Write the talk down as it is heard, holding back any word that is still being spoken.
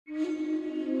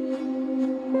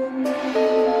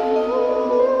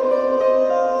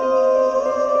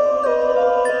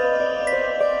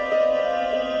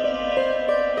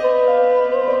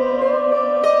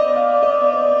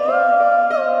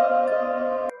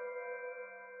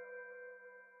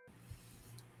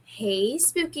Hey,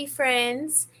 spooky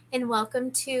friends, and welcome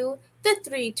to The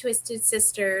Three Twisted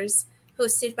Sisters,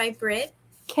 hosted by Britt.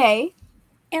 Kay.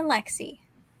 And Lexi.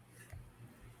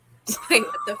 Wait,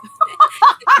 what the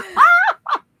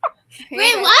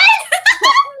Wait, what?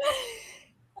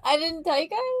 I didn't tell you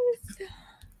guys.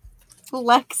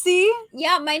 Lexi?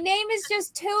 Yeah, my name is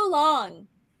just too long.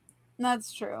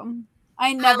 That's true.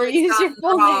 I never use your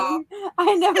full name.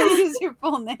 I never use your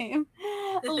full name.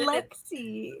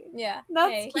 Lexi. Yeah.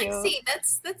 That's cute. Lexi,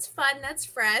 that's fun. That's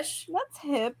fresh. That's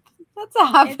hip. That's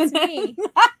happening. It's me.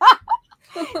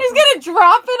 He's gonna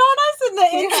drop it on us in the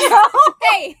intro.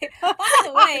 Hey, by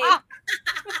the way.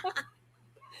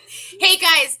 Hey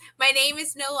guys, my name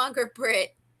is no longer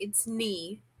Britt. It's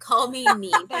Nee. Call me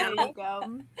Nee. There you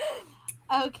go.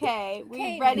 Okay, we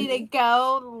Okay, ready to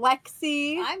go,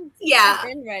 Lexi? I'm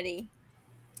been ready.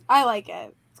 I like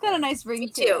it. It's got a nice ring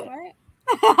to too. it. Right?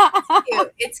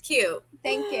 Cute. It's cute.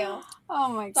 Thank you. Oh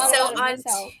my god. So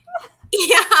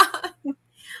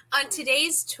on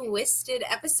today's Twisted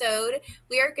episode,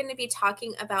 we are going to be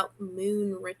talking about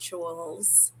moon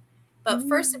rituals. But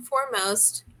first and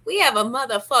foremost, we have a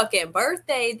motherfucking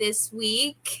birthday this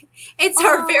week. It's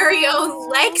our very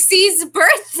own Lexi's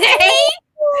birthday. Hey.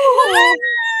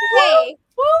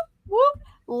 Whoop, whoop.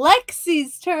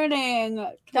 Lexi's turning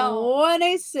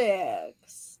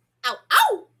 26. Ow,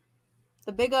 ow.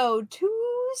 The big O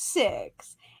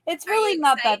 26. It's really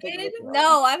not that big.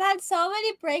 No, I've had so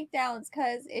many breakdowns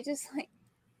because it just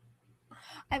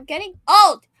I'm getting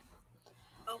old.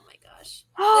 Oh my gosh.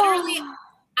 Literally,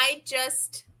 I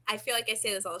feel like I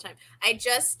say this all the time. I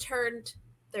just turned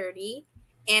 30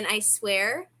 and I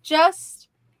swear. Just.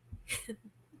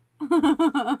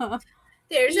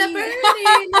 There's a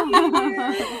birthday in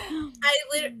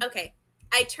here. Okay.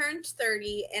 I turned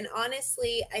 30 and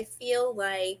honestly, I feel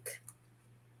like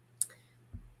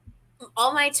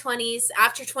all my 20s,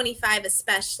 after 25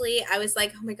 especially, I was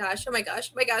like, oh my gosh, I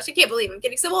can't believe I'm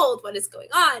getting so old. What is going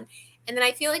on? And then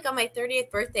I feel like on my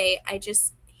 30th birthday, I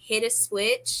just hit a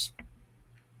switch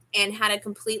and had a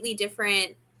completely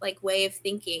different way of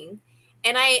thinking.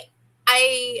 And I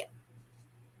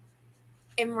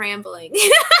am rambling.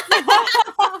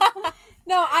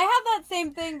 No, I had that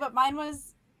same thing, but mine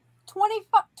was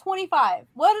 25.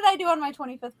 What did I do on my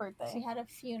 25th birthday? She had a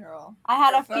funeral. I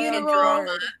had a Fucking funeral.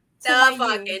 drama. to The my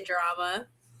fucking youth. drama.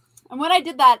 And when I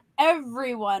did that,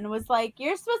 everyone was like,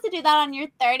 you're supposed to do that on your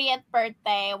 30th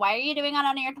birthday. Why are you doing it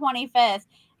on your 25th?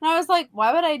 And I was like,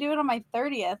 why would I do it on my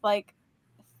 30th?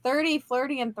 30,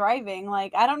 flirty, and thriving. I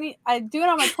do it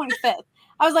on my 25th.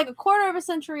 I was like a quarter of a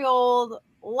century old.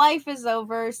 Life is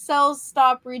over. Cells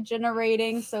stop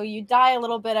regenerating. So you die a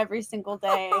little bit every single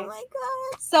day. Oh my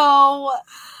god. So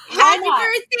Happy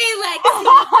birthday, Lexi.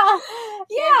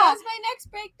 Yeah, that's my next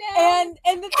breakdown.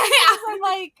 And the thing is,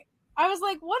 I was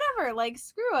like, whatever,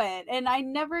 screw it. And I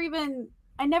never even,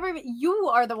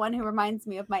 you are the one who reminds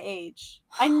me of my age.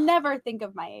 I never think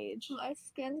of my age. My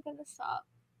skin's gonna stop.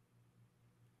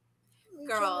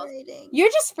 Girl.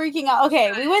 You're just freaking out.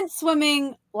 Okay, we went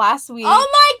swimming last week. Oh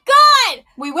my god!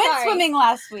 We went swimming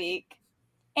last week.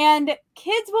 And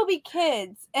kids will be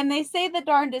kids. And they say the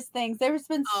darndest things. There's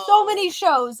been so many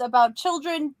shows about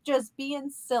children just being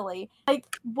silly.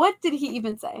 What did he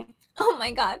even say? Oh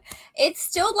my god. It's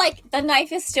still the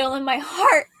knife is still in my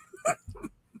heart.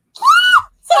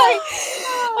 Sorry.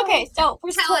 Okay, so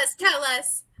Tell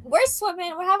us. We're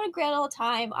swimming. We're having a great old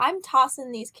time. I'm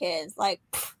tossing these kids,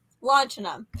 launching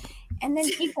them. And then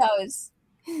he goes,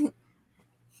 oh my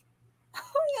god,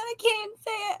 I can't even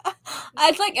say it.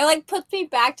 It puts me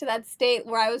back to that state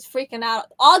where I was freaking out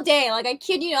all day. I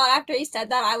kid you not, after he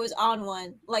said that, I was on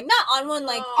one. Not on one,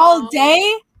 all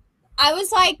day? I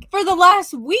was for the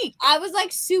last week. I was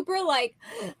super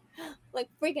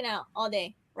freaking out all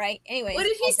day, right? Anyway. What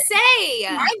did he say?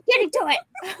 I'm getting to it.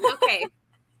 Okay.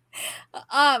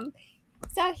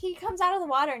 So he comes out of the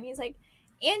water and he's like,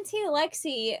 Auntie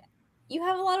Lexi, you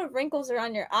have a lot of wrinkles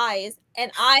around your eyes, and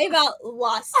I about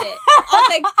lost it. I was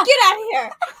like, get out of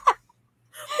here.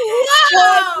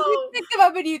 Whoa! You picked him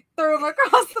up and you threw him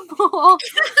across the pool.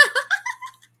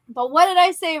 But what did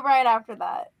I say right after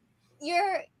that?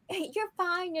 You're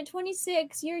fine. You're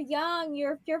 26. You're young.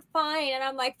 You're fine. And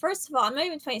I'm like, first of all, I'm not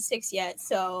even 26 yet,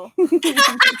 so. You're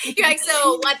like,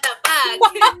 so what the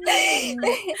fuck?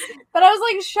 But I was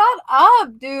like, shut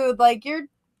up, dude. You're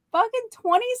fucking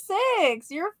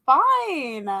 26. You're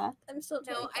fine. I'm still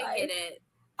 25. No, I get it.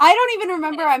 I don't even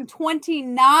remember I'm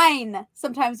 29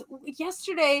 sometimes.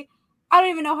 Yesterday, I don't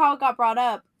even know how it got brought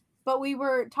up, but we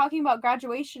were talking about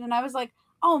graduation, and I was like,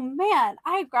 oh man,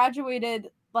 I graduated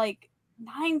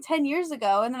 9-10 years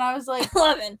ago. And then I was like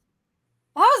 11.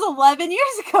 That was 11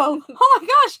 years ago. Oh my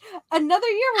gosh. Another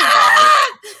year went by.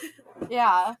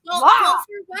 Yeah. Well, Wow. well,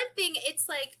 for one thing, it's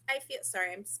like I feel.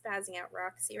 Sorry, I'm spazzing out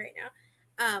Roxy right now.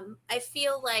 I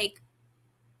feel like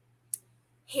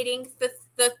hitting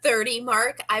the 30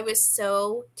 mark, I was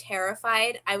so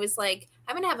terrified. I was like,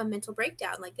 I'm gonna have a mental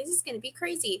breakdown. Like, this is gonna be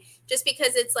crazy, just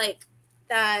because it's like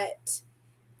that.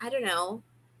 I don't know.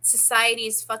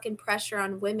 Society's fucking pressure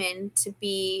on women to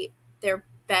be their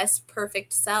best,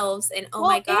 perfect selves, and oh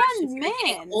Well, my gosh, and if you're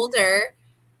getting men. older,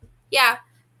 yeah.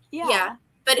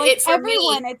 But Like it for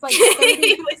everyone, me, it's like 30.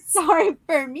 it was- Sorry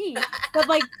for me, but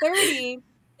like 30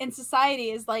 in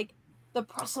society is like the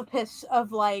precipice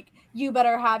of like you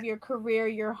better have your career,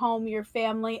 your home, your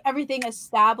family, everything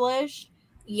established.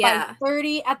 yeah, By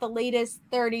 30 at the latest,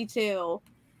 32.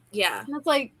 yeah. And it's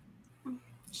like,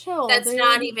 chill. That's dude.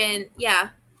 not even, yeah.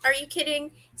 Are you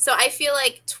kidding? So I feel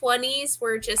like 20s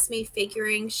were just me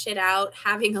figuring shit out,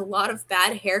 having a lot of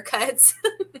bad haircuts.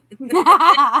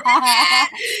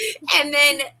 And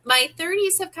then my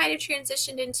 30s have kind of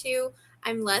transitioned into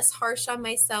I'm less harsh on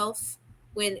myself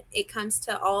when it comes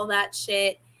to all that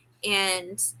shit,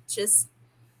 and just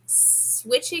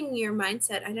switching your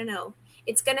mindset. I don't know.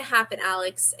 It's going to happen,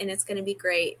 Alex, and it's going to be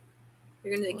great.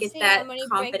 You're going to get see that how many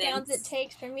confidence. breakdowns it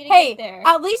takes for me to Hey, get there.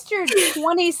 at least you're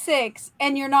 26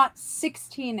 and you're not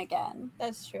 16 again.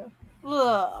 That's true.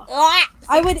 Ugh. Ah,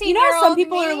 I would, you know, some 16-year-old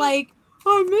people me? are like,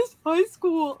 I miss high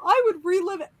school. I would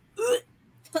relive it.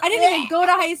 I didn't even go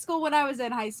to high school when I was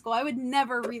in high school. I would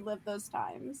never relive those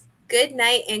times. Good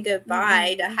night and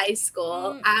goodbye to high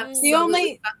school.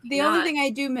 Absolutely. The only thing I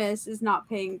do miss is not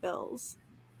paying bills.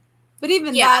 But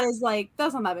even Yeah. that is like,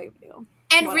 that's not that big of a deal.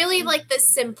 And Whatever. really, like, the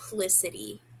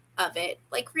simplicity of it.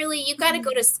 Like, really, you got to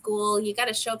go to school. You got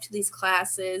to show up to these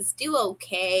classes. Do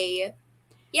okay.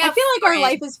 Yeah, I feel like our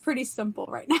life is pretty simple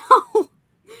right now.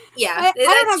 Yeah, I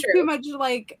don't that's have true. too much,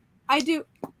 like, I do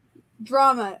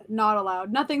drama not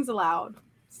allowed. Nothing's allowed.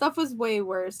 Stuff was way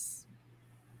worse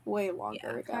way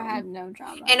longer ago. I had no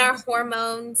drama. And our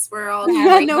hormones were all I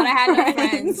had but no I had no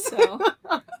friends. friends,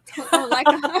 so like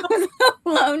I was a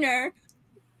loner.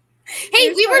 Hey,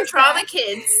 Here's we were where it's drama at.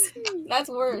 kids. That's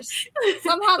worse.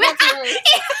 Somehow that's worse.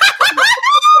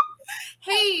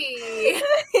 Hey,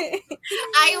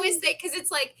 I always say, because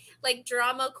it's like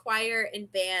drama, choir,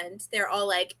 and band. They all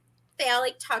like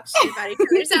talk shit about each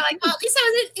other. So I'm like, well, at least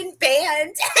I wasn't in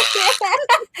band.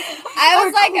 I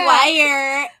was like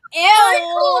choir.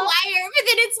 Cool choir, but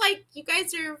then it's like you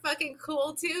guys are fucking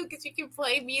cool too because you can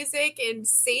play music and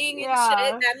sing and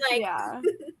shit. And I'm like, yeah.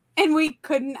 And we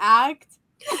couldn't act.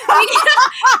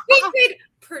 we could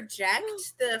project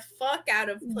the fuck out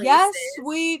of places. Yes,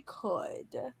 we could.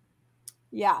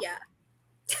 Yeah. Yeah.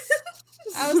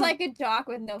 I was like a jock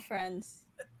with no friends.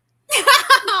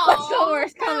 Oh, What's the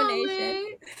worst combination?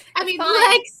 I mean, fine.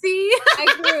 Lexi.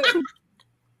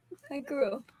 I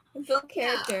grew. I built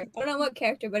character. I don't know what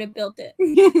character, but it built it.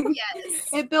 Yes.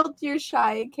 It built your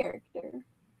shy character.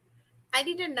 I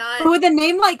need to not. With a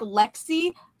name like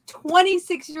Lexi,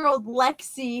 26-year-old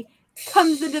Lexi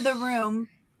comes into the room.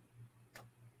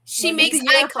 She What makes is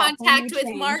your eye problem? contact You with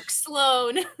change. Mark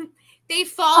Sloan. They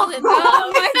fall in love.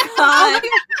 Oh my god.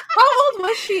 How old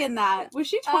was she in that? Was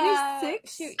she 26?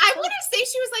 I want to say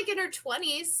she was like in her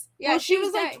 20s. Yeah, well, she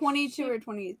was like that- 22 or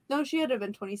 20. No, she had to have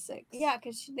been 26. Yeah,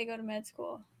 because they go to med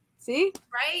school. See?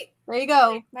 Right? There you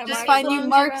go. My Just Mark find you Sloan's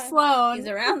Mark around- Sloan. He's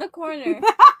around the corner.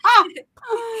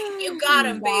 You got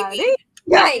him, Got baby. it.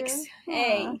 Yikes.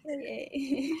 Yeah.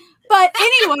 Hey. But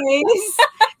anyways,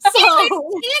 so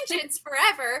Tangents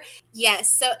forever.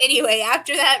 Yes. So anyway,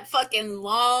 after that fucking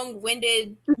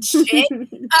long-winded shit,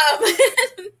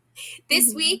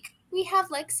 this week we have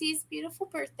Lexi's beautiful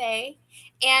birthday,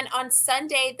 and on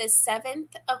Sunday, the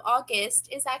 7th of August,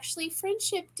 is actually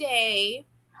Friendship Day.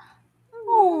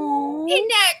 Aww. Isn't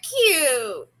that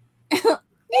cute?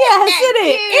 Yes, it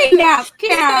is. Ain't that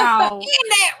cow? Isn't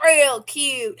that real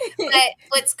cute? But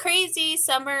what's crazy,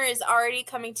 summer is already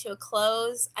coming to a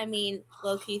close. I mean,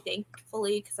 low-key,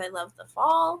 thankfully, because I love the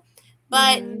fall.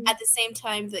 But at the same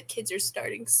time, the kids are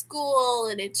starting school,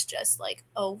 and it's just like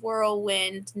a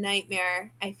whirlwind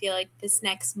nightmare. I feel like this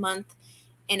next month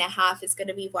and a half is going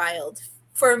to be wild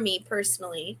for me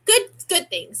personally. Good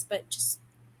things, but just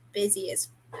busy as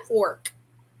fork.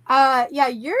 Yeah,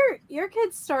 your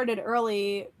kids started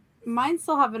early. Mine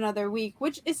still have another week,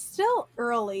 which is still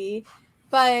early,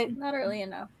 but Not early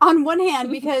enough. on one hand,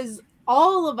 because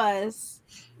all of us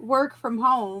work from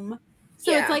home,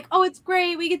 so it's like, oh, it's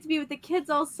great. We get to be with the kids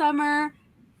all summer,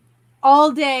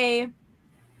 all day,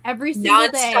 every single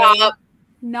day,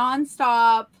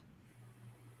 nonstop.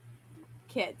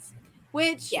 Kids,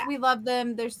 which we love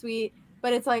them. They're sweet.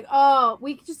 But it's like, oh,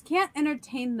 we just can't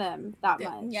entertain them that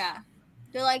much. Yeah.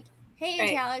 They're like, hey,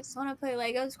 Auntie Right. Alex, want to play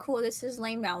Legos? Cool, this is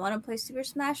lame now. Want to play Super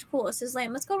Smash? Cool, this is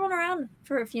lame. Let's go run around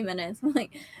for a few minutes. I'm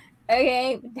like,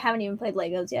 okay, haven't even played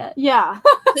Legos yet. Yeah.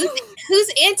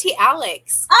 Who's Auntie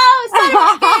Alex? Oh, son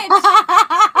of a bitch!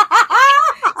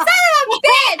 Son of a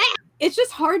bitch! It's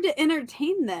just hard to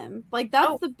entertain them. Like, that's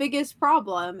Oh. the biggest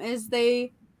problem, is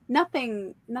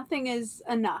nothing is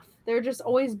enough. They're just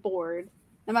always bored,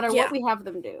 no matter Yeah. what we have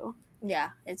them do. Yeah,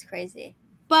 it's crazy.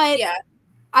 But Yeah.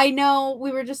 I know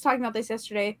we were just talking about this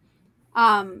yesterday.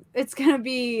 It's gonna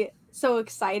be so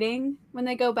exciting when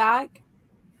they go back,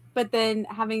 but then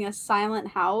having a silent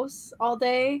house all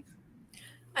day.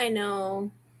 I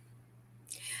know.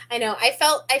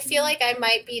 I feel like I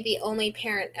might be the only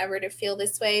parent ever to feel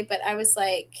this way, but I was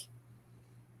like,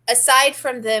 aside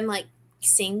from them like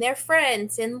seeing their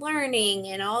friends and learning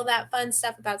and all that fun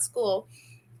stuff about school,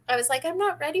 I was like, I'm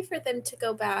not ready for them to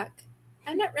go back.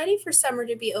 I'm not ready for summer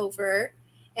to be over.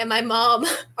 And my mom,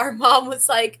 our mom was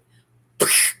like, what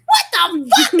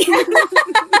the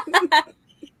fuck?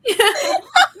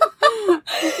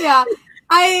 Yeah.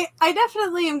 I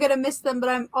definitely am gonna miss them, but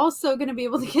I'm also gonna be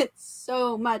able to get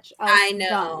so much else I know.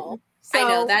 done. I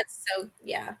know, So, that's so,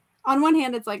 yeah. on one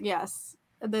hand, it's like, yes,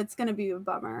 that's gonna be a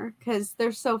bummer because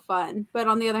they're so fun. But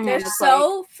on the other They're hand, it's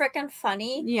so freaking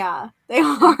funny. like, yeah, they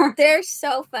are. They're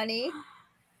so funny.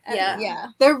 And Yeah. yeah.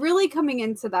 They're really coming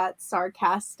into that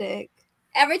sarcastic.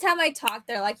 Every time I talk,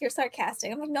 they're like, "You're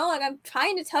sarcastic." I'm like, "No, like I'm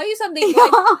trying to tell you something." Yeah.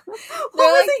 Like, What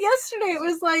was like- it yesterday? It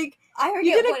was like, I you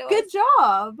forget did what a it good was.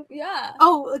 job. Yeah.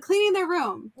 Oh, cleaning their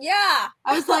room. Yeah.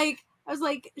 I was like,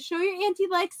 show your Auntie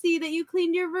Lexi that you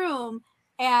cleaned your room.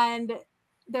 And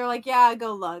they're like, yeah,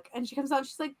 go look. And she comes out,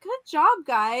 she's like, good job,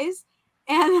 guys.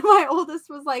 And my oldest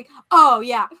was like, oh,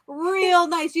 yeah, real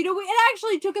nice. You know, it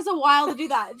actually took us a while to do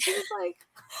that. And she was like,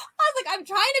 I was like, I'm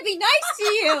trying to be nice to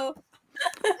you.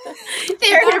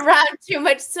 They're around too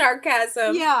much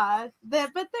sarcasm. yeah, but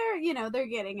they're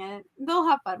getting it. They'll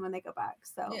have fun when they go back.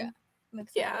 So Yeah. I'm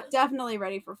excited. Yeah. definitely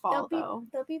ready for fall, though.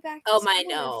 They'll be back. Oh, to my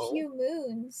school in no. A few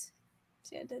moons.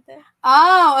 See what I did there?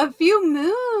 Oh, a few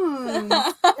moons.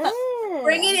 Ugh.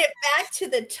 Bringing it back to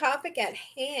the topic at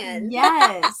hand.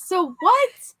 Yes. So what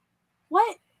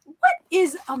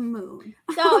is a moon?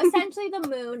 So essentially, the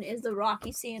moon is the rock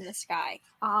you see in the sky,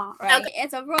 right? Okay.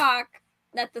 It's a rock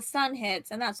that the sun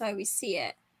hits, and that's why we see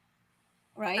it,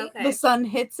 right? Okay. The sun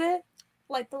hits it.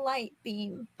 Like the light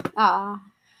beam.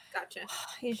 Gotcha.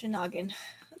 Here's your noggin.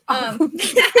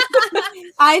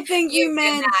 I think you can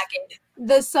meant hack it.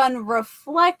 the sun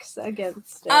reflects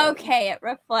against it. Okay, it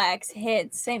reflects,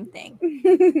 hits, same thing.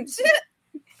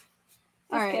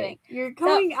 All right, kidding. you're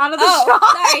coming out of the Oh,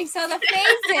 shot. sorry. So the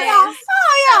phases. Yeah.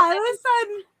 Oh yeah, the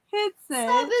sun hits So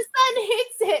it. the sun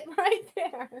hits it right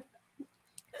there.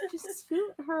 Just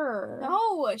scoot her.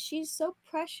 No, she's so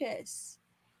precious.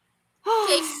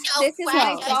 She's so This is my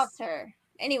precious. daughter.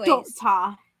 Anyways,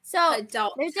 Daughter. so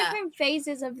Adult. there's different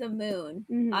phases of the moon,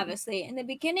 Mhm. obviously. And the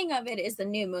beginning of it is the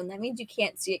new moon. That means you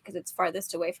can't see it because it's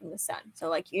farthest away from the sun. So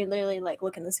like you literally like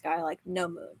look in the sky like no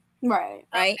moon, Right.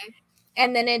 right? Okay.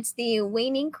 And then it's the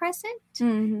waning crescent,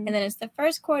 Mhm. and then it's the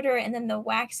first quarter, and then the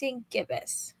waxing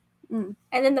gibbous, Mm.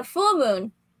 and then the full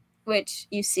moon, which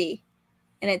you see,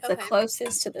 and it's the Okay.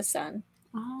 closest to the sun,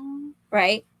 Oh.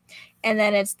 right? And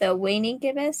then it's the waning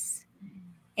gibbous,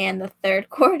 and the third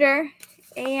quarter,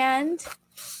 and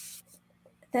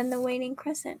then the waning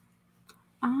crescent.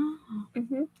 Oh.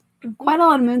 Mm-hmm. Quite a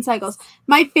lot of moon cycles.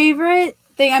 My favorite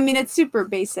thing, I mean, it's super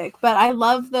basic, but I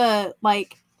love the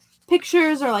like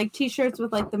pictures or like t-shirts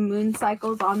with like the moon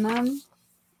cycles on them.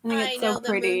 I think it's know so the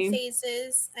pretty. moon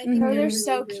phases. I Mhm. think They're they're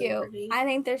so really, really cute. pretty. I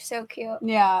think they're so cute.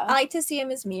 Yeah. I like to see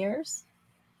them as mirrors.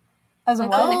 As a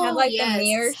Like when they what? have like yes. the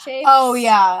mirror shapes. Oh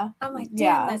yeah. I'm like, damn,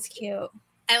 Yeah. that's cute.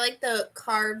 I like the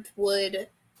carved wood,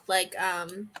 like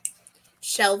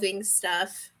shelving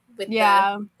stuff with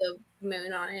Yeah. the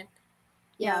moon on it.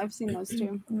 Yeah, I've seen those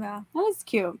too. Yeah, That is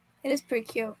cute. it is pretty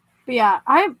cute. But yeah,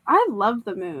 I love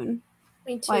the moon.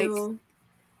 Me too. Like-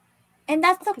 And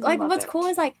that's the I like love what's it. cool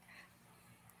is like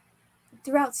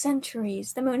throughout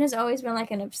centuries, the moon has always been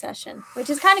like an obsession, which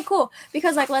is kind of cool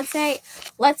because like let's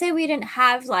say we didn't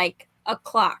have like a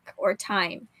clock or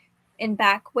time in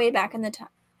way back in the time,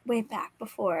 way back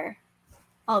before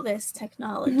all this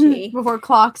technology. Before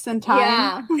clocks and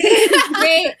time.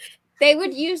 Yeah. they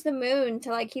would use the moon to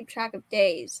like keep track of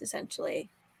days essentially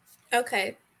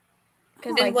Okay.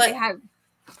 because And like what- they had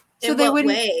So In they what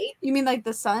wouldn't- way? You mean like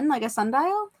the sun, like a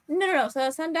sundial? no. So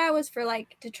the sundial was for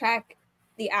like to track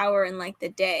the hour and like the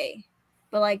day,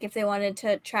 but like if they wanted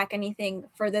to track anything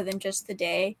further than just the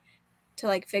day, to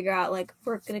like figure out like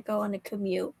we're gonna go on a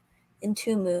commute in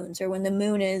 2 moons, or when the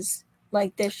moon is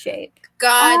like this shape.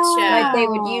 Gotcha. Like they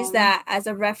would use that as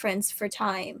a reference for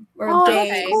time or days.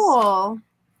 That's cool.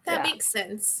 That makes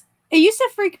sense. It used to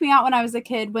freak me out when I was a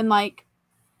kid when like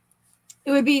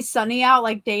it would be sunny out,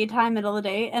 like daytime, middle of the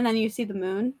day, and then you see the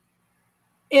moon.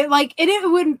 It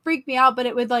wouldn't freak me out, but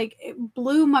it would like it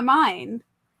blew my mind,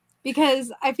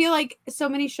 because I feel like so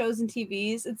many shows and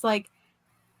TVs, it's like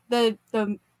the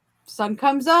sun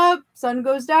comes up, sun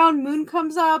goes down, moon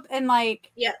comes up, and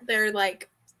like they're like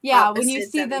when you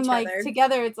see them like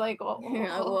together, it's like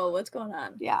whoa, what's going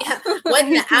on? Yeah. What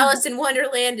in the Alice in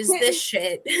Wonderland is this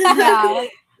shit? Yeah.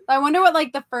 I wonder what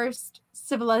like the first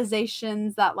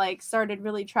civilizations that like started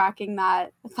really tracking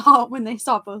that thought when they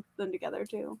saw both of them together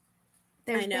too.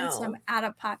 There's been some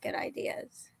out-of-pocket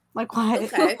ideas. Like what?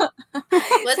 Okay.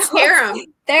 Let's hear them.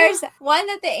 There's one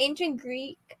that the ancient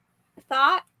Greek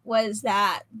thought was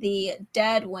that the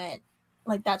dead went,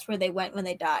 like that's where they went when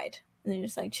they died. And they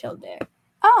just like chilled there.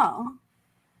 Oh.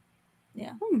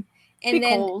 Yeah. Be And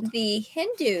then cold. the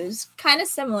Hindus, kind of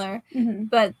similar,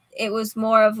 but it was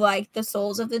more of like the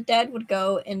souls of the dead would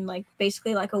go in like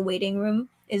basically like a waiting room.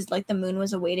 Is like the moon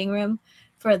was a waiting room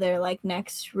for their like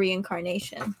next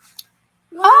reincarnation.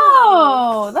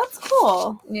 Oh, that's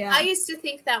cool. Yeah. I used to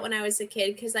think that when I was a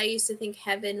kid, because I used to think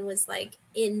heaven was like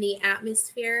in the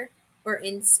atmosphere or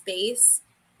in space,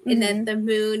 and then the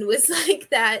moon was like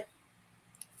that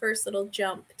first little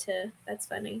jump to. That's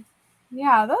funny.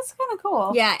 Yeah, that's kind of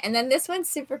cool. Yeah, and then this one's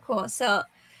super cool. So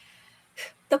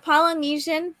the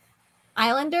Polynesian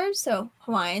Islanders, so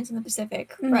Hawaiians in the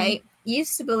Pacific, right,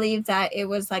 used to believe that it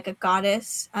was like a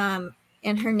goddess, and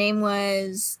her name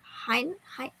was Haina.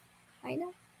 I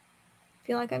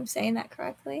feel like I'm saying that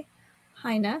correctly.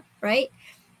 Haina, right?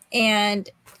 And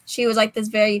she was like this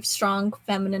very strong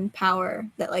feminine power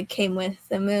that like came with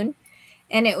the moon.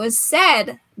 And it was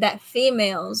said that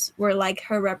females were like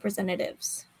her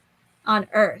representatives on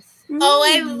Earth. Oh,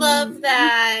 I love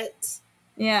that.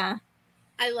 Yeah.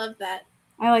 I love that.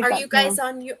 I like Are that you guys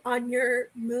too. on your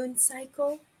moon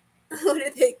cycle? What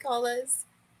do they call us?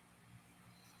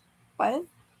 What?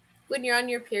 When you're on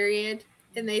your period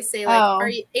and they say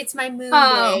like, it's my moon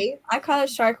day. I call it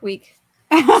Shark Week.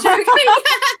 Well,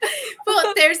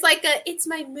 there's like it's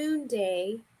my moon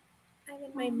day. I'm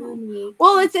in my moon week.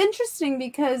 Well, it's interesting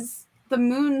because the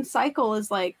moon cycle is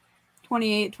like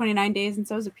 28, 29 days, and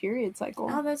so is a period cycle.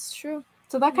 Oh, that's true.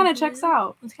 So that kind of checks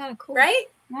out. It's kind of cool. Right?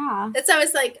 Yeah. That's why I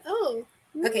was like, oh.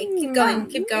 Okay, keep going.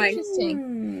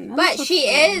 Interesting. But she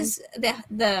is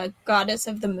the goddess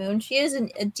of the moon. She is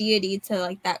a deity to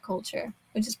like that culture,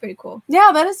 which is pretty cool.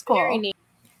 Yeah, that is cool. Very neat.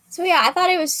 So yeah, I thought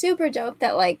it was super dope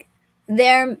that like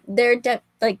their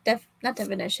not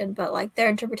definition, but like their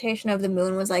interpretation of the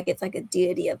moon was like it's like a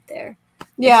deity up there.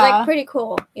 Yeah, it's like pretty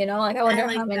cool. You know, like I wonder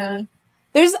how many. That.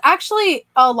 There's actually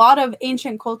a lot of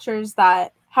ancient cultures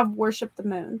that have worshipped the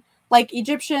moon, like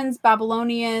Egyptians,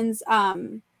 Babylonians,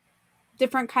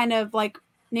 different kind of like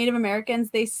Native Americans.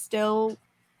 They still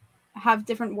have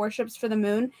different worships for the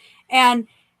moon. And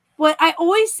what I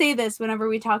always say this whenever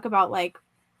we talk about like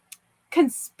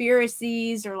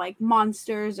conspiracies or like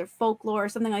monsters or folklore or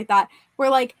something like that, we're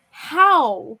like,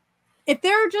 how, if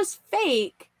they're just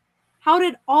fake, how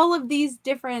did all of these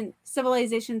different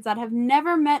civilizations that have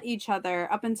never met each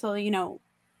other up until, you know,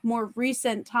 more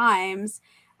recent times,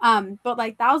 but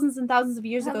like thousands and thousands of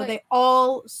years ago, they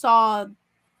all saw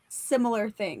similar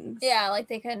things. Yeah, like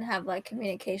they couldn't have like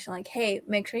communication, like, hey,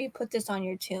 make sure you put this on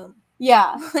your tomb.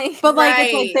 Yeah. But like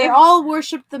it's like they all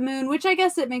worship the moon, which I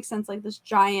guess it makes sense, like this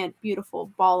giant beautiful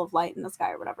ball of light in the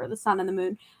sky or whatever, the sun and the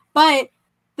moon. But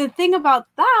the thing about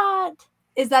that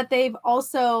is that they've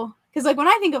also, because like when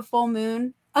I think of full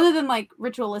moon, other than like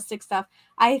ritualistic stuff,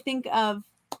 I think of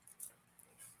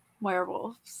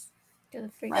werewolves. Gotta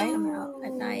freak them out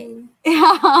at night.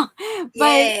 Yeah.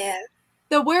 But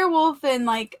the werewolf and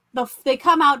like they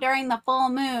come out during the full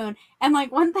moon. And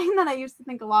like one thing that I used to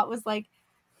think a lot was like,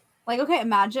 okay,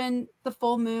 imagine the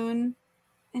full moon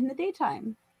in the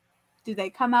daytime. Do they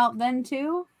come out then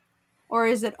too? Or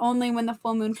is it only when the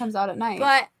full moon comes out at night?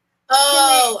 But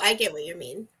I get what you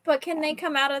mean. But can they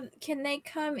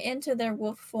come into their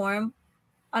wolf form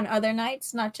on other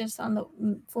nights, not just on the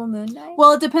full moon night?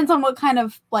 Well, it depends on what kind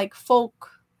of like folk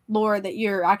lore that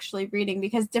you're actually reading,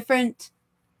 because different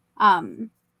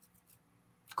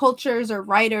cultures or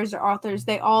writers or authors,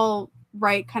 they all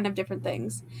write kind of different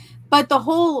things. But the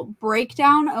whole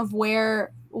breakdown of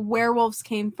where werewolves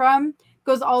came from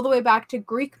goes all the way back to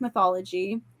Greek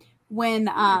mythology,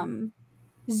 when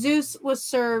Zeus was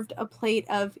served a plate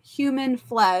of human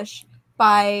flesh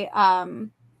by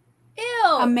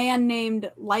Ew. a man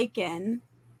named Lycan,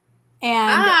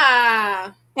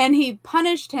 and he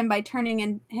punished him by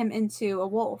turning him into a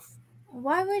wolf.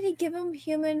 Why would he give him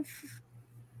human?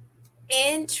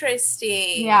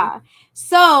 Interesting. Yeah.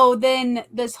 So then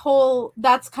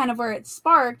that's kind of where it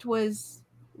sparked, was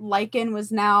Lycan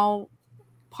was now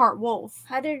part wolf.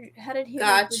 How did he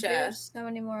Gotcha. reproduce so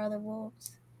many more other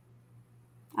wolves?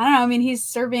 I don't know. I mean, he's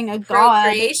serving a god,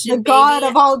 Procreation, the god baby.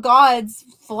 of all gods,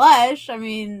 flesh. I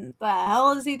mean, the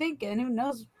hell is he thinking? Who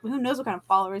knows? Who knows what kind of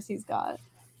followers he's got?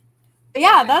 But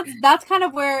yeah, that's kind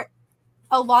of where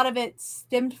a lot of it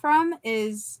stemmed from.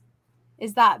 Is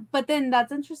that? But then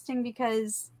that's interesting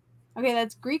because, okay,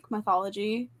 that's Greek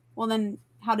mythology. Well, then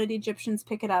how did Egyptians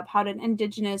pick it up? How did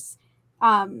indigenous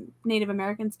Native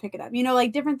Americans pick it up? You know,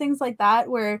 like different things like that,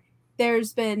 where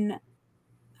there's been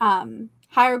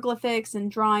hieroglyphics and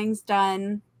drawings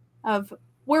done of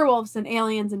werewolves and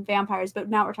aliens and vampires, but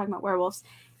now we're talking about werewolves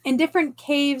in different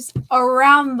caves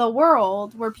around the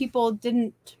world where people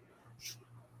didn't,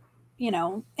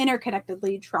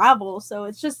 interconnectedly travel. So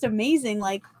it's just amazing.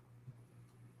 Like,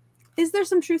 is there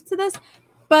some truth to this?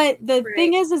 But the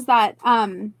thing is that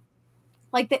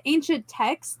like the ancient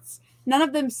texts, none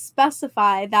of them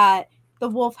specify that the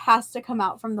wolf has to come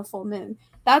out from the full moon.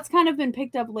 That's kind of been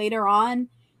picked up later on,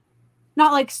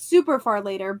 not like super far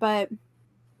later, but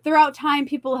throughout time,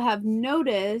 people have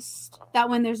noticed that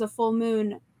when there's a full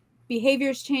moon,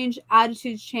 behaviors change,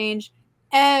 attitudes change,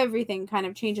 everything kind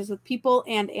of changes with people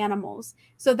and animals.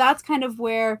 So that's kind of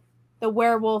where the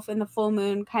werewolf and the full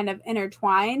moon kind of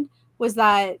intertwined, was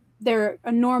that they're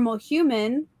a normal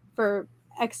human for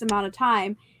X amount of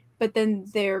time, but then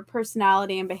their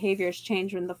personality and behaviors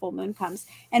change when the full moon comes.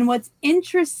 And what's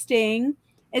interesting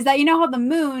is that, you know how the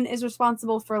moon is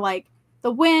responsible for like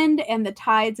the wind and the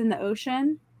tides in the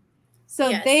ocean? So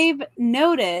Yes. They've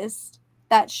noticed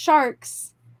that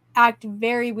sharks act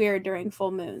very weird during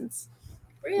full moons.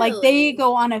 Really? Like they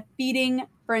go on a feeding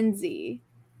frenzy.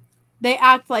 They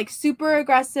act like super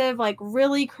aggressive, like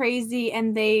really crazy,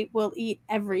 and they will eat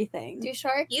everything. Do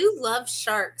sharks? You love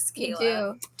sharks, Kayla. You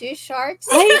do. Do sharks?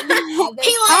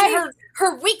 Kayla,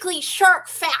 her weekly shark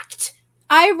fact.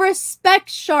 I respect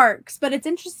sharks, but it's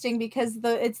interesting because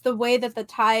it's the way that the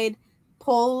tide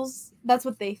pulls. That's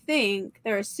what they think.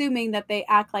 They're assuming that they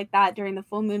act like that during the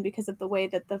full moon because of the way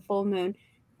that the full moon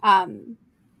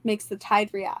makes the tide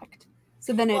react.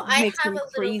 So then it makes them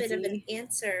crazy. I have a little bit of an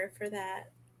answer for that.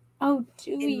 Oh,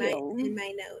 do in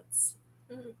my notes.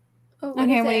 Oh,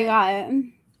 okay, what do you got?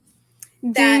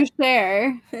 Do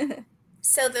share.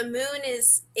 So the moon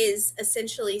is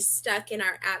essentially stuck in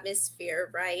our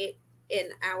atmosphere, right? In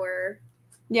our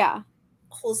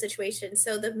whole situation.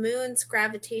 So the moon's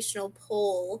gravitational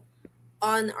pull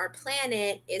on our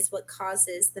planet is what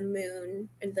causes the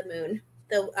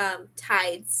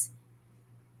tides.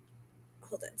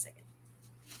 Hold on a second.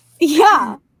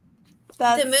 Yeah.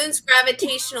 The moon's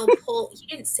gravitational pull. You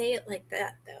didn't say it like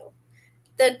that, though.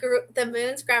 The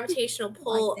moon's gravitational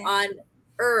pull on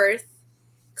Earth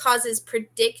causes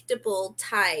predictable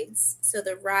tides. So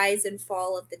the rise and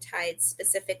fall of the tides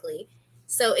specifically.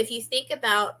 So if you think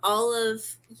about all of,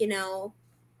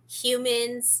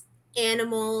 humans,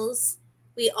 animals,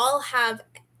 we all have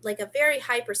like a very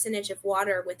high percentage of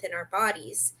water within our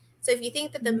bodies. So if you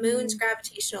think that the moon's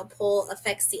gravitational pull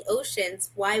affects the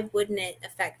oceans, why wouldn't it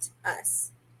affect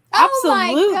us?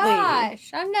 Absolutely. Oh my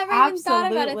gosh. I've never even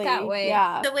thought about it that way.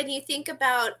 Yeah. So when you think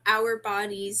about our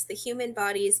bodies, the human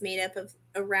body is made up of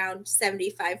around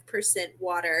 75%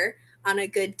 water on a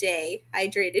good day,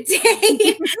 hydrated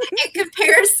day, in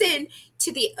comparison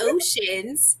to the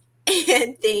oceans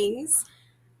and things.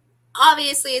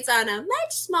 Obviously, it's on a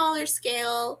much smaller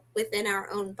scale within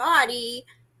our own body,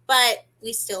 but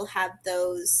we still have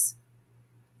those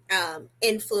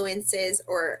influences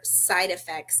or side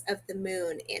effects of the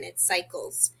moon and its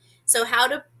cycles. So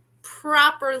how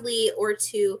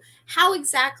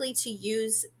exactly to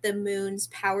use the moon's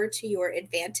power to your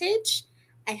advantage,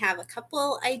 I have a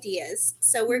couple ideas.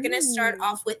 So we're going to start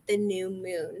off with the new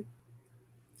moon.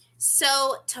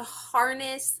 So to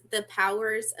harness the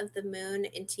powers of the moon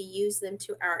and to use them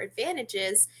to our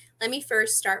advantages, let me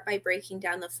first start by breaking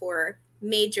down the 4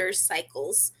 major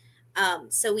cycles.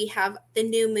 So we have the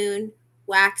new moon,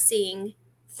 waxing,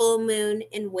 full moon,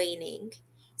 and waning.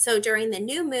 So during the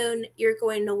new moon, you're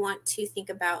going to want to think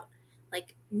about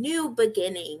like new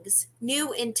beginnings,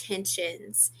 new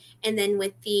intentions. And then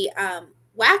with the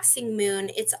waxing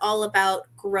moon, it's all about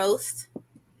growth.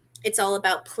 It's all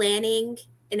about planning,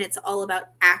 and it's all about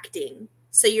acting.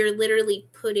 So you're literally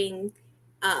putting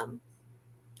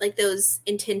like those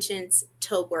intentions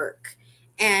to work.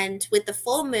 And with the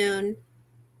full moon,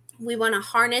 We want to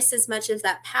harness as much of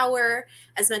that power,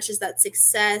 as much as that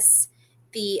success,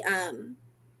 the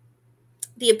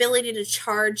ability to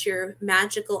charge your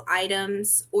magical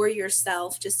items or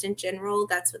yourself just in general.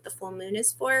 That's what the full moon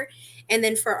is for. And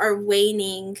then for our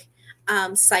waning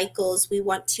cycles, we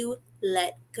want to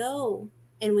let go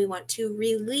and we want to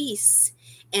release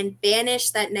and banish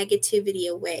that negativity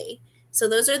away. So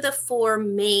those are the 4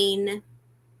 main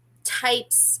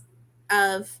types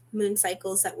of moon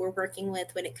cycles that we're working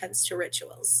with when it comes to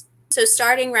rituals. So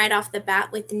starting right off the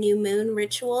bat with new moon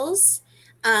rituals,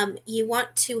 you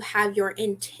want to have your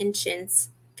intentions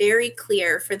very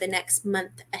clear for the next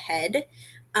month ahead.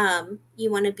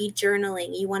 You want to be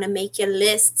journaling. You want to make your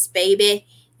lists, baby.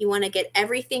 You want to get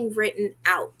everything written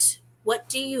out. What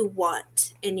do you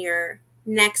want in your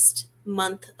next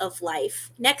month of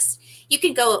life? Next, you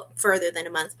can go further than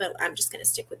a month, but I'm just going to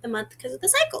stick with the month because of the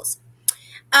cycles.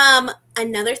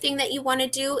 Another thing that you want to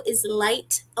do is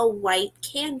light a white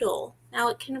candle. Now,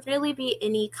 it can really be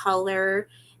any color.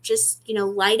 Just,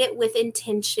 light it with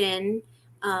intention.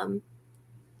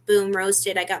 Boom,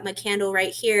 roasted. I got my candle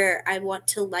right here. I want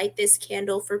to light this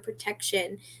candle for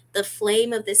protection. The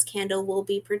flame of this candle will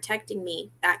be protecting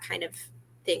me. That kind of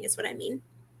thing is what I mean.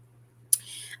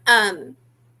 And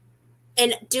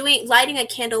lighting a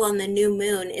candle on the new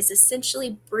moon is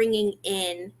essentially bringing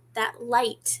in that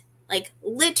light, like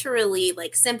literally,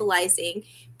 like symbolizing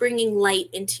bringing light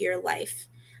into your life,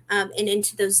 and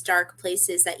into those dark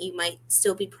places that you might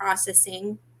still be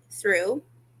processing through.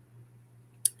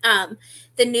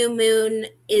 The new moon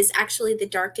is actually the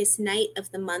darkest night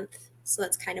of the month, so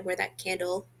that's kind of where that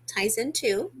candle ties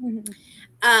into.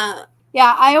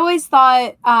 Yeah, I always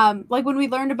thought, like when we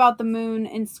learned about the moon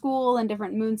in school and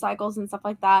different moon cycles and stuff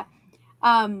like that,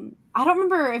 I don't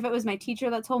remember if it was my teacher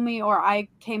that told me or I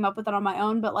came up with it on my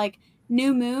own, but like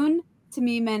new moon to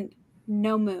me meant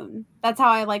no moon. That's how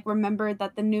I like remembered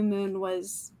that the new moon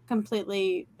was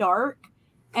completely dark.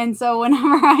 And so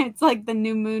whenever it's like the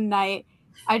new moon night,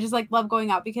 I just like love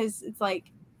going out because it's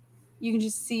like you can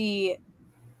just see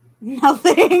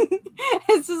nothing.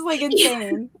 It's just like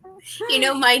insane.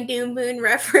 My new moon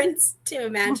reference to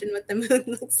imagine what the moon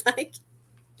looks like.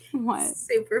 What?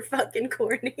 Super fucking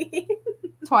corny.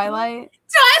 Twilight.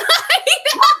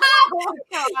 Oh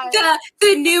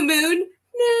the new moon.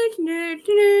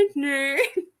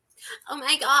 Oh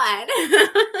my god.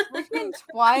 Freaking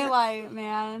Twilight,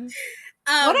 man.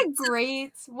 What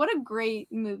a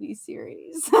great movie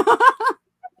series.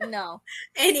 No.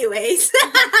 Anyways,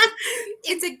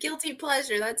 it's a guilty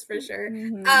pleasure, that's for sure.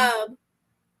 Mm-hmm.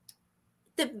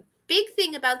 The big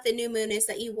thing about the new moon is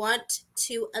that you want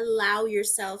to allow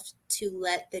yourself to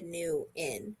let the new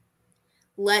in.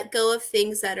 Let go of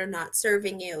things that are not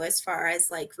serving you as far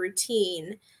as like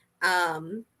routine,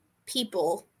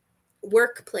 people,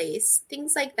 workplace,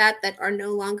 things like that are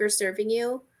no longer serving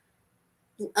you.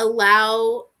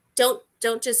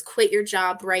 Don't just quit your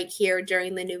job right here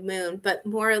during the new moon, but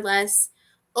more or less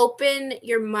open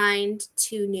your mind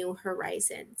to new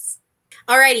horizons.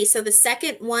 Alrighty, so the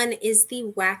second one is the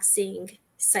waxing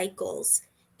cycles.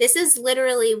 This is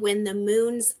literally when the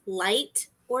moon's light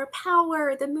or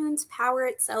power, the moon's power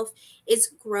itself is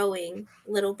growing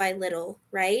little by little,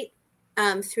 right?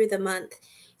 Through the month.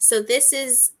 So this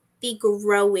is the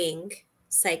growing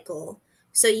cycle.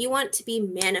 So you want to be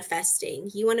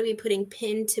manifesting. You want to be putting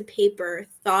pen to paper,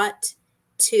 thought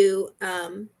to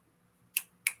action.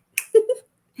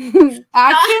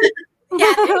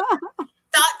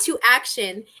 Thought to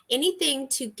action. Anything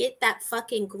to get that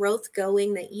fucking growth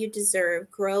going that you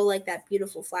deserve. Grow like that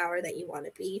beautiful flower that you want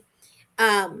to be.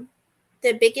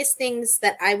 The biggest things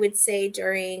that I would say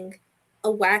during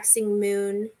a waxing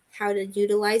moon, how to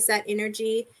utilize that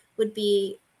energy would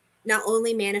be not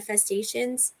only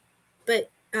manifestations,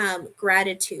 but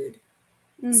gratitude.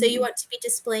 Mm-hmm. So you want to be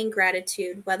displaying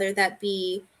gratitude, whether that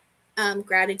be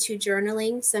gratitude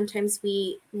journaling. Sometimes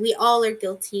we all are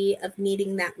guilty of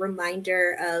needing that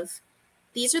reminder of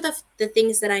these are the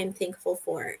things that I am thankful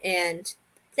for, and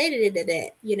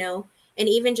and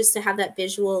even just to have that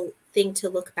visual thing to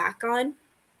look back on.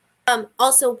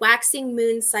 Also, waxing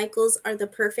moon cycles are the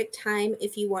perfect time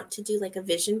if you want to do like a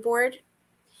vision board.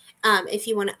 If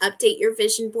you want to update your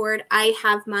vision board, I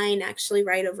have mine actually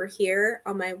right over here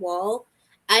on my wall.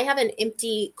 I have an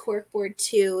empty cork board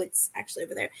too. It's actually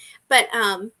over there. But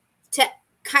to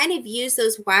kind of use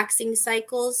those waxing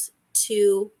cycles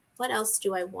to, what else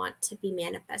do I want to be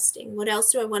manifesting? What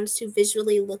else do I want to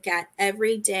visually look at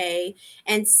every day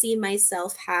and see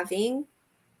myself having?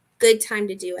 Good time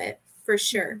to do it, for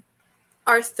sure.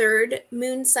 Our third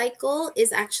moon cycle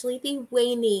is actually the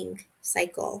waning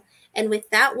cycle. And with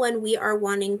that one, we are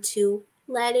wanting to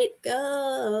let it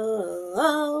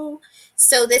go.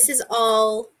 So this is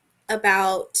all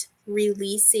about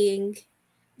releasing.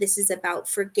 This is about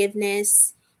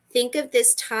forgiveness. Think of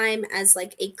this time as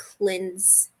like a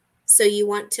cleanse. So you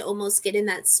want to almost get in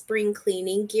that spring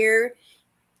cleaning gear,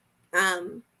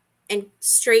 and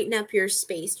straighten up your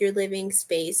space, your living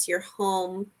space, your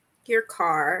home, your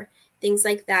car, things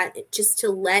like that, just to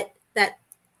let that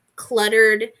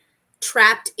cluttered,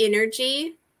 trapped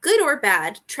energy, good or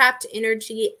bad, trapped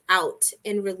energy out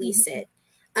and release it.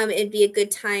 It'd be a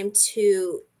good time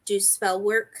to do spell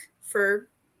work for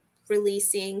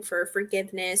releasing, for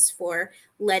forgiveness, for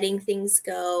letting things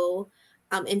go,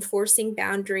 enforcing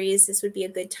boundaries. This would be a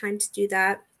good time to do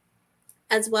that,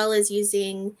 as well as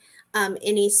using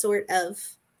any sort of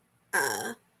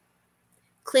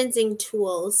cleansing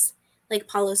tools. Like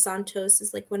Palo Santos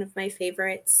is like one of my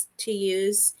favorites to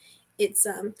use. It's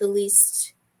the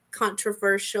least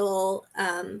controversial.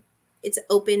 It's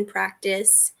open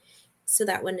practice. So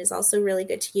that one is also really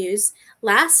good to use.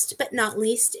 Last but not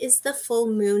least is the full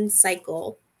moon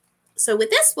cycle. So with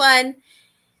this one,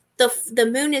 the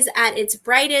moon is at its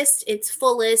brightest, its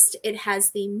fullest. It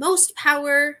has the most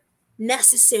power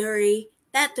necessary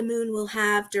that the moon will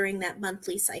have during that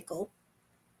monthly cycle.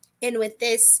 And with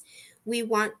this, we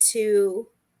want to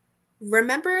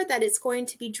remember that it's going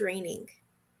to be draining.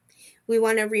 We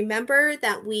want to remember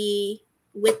that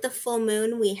with the full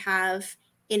moon, we have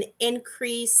an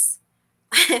increase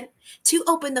to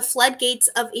open the floodgates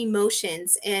of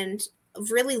emotions and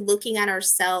really looking at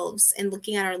ourselves and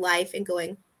looking at our life and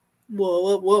going, whoa,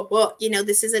 whoa, whoa, whoa.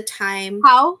 This is a time.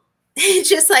 How?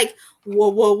 Just like, whoa,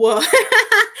 whoa, whoa.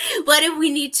 What do we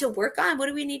need to work on? What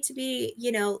do we need to be,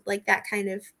 like that kind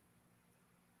of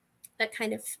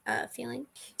feeling.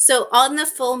 So on the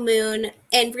full moon,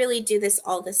 and really do this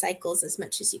all the cycles as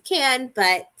much as you can,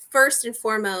 but first and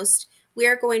foremost, we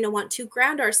are going to want to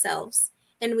ground ourselves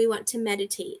and we want to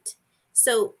meditate.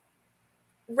 So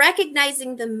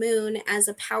recognizing the moon as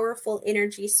a powerful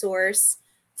energy source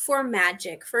for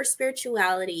magic, for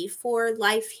spirituality, for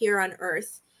life here on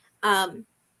earth,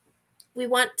 we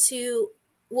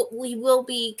will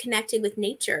be connected with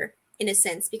nature in a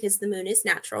sense, because the moon is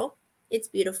natural. It's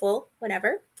beautiful,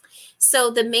 whatever. So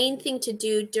the main thing to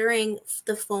do during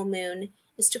the full moon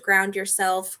is to ground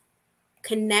yourself,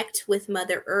 connect with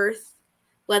Mother Earth,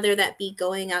 whether that be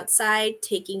going outside,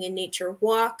 taking a nature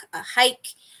walk, a hike.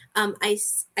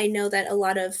 I know that a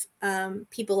lot of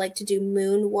people like to do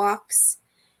moon walks.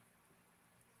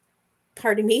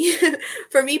 Pardon me.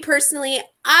 For me personally,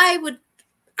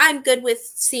 I'm good with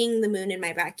seeing the moon in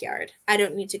my backyard. I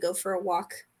don't need to go for a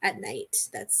walk at night.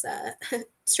 That's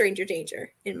stranger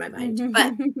danger in my mind.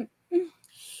 But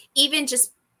even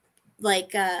just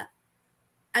like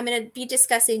I'm going to be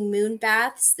discussing moon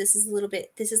baths. This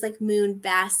is like moon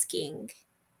basking,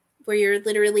 where you're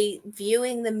literally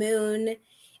viewing the moon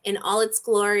in all its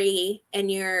glory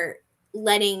and you're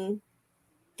letting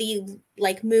the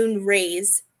like moon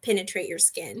rays penetrate your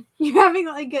skin. You're having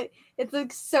it's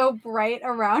like so bright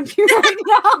around you right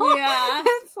now. Yeah.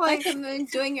 It's like the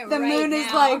moon's doing it the right moon now.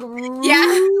 is like,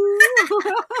 yeah.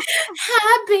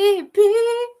 Hi,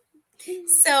 baby.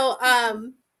 So,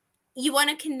 you want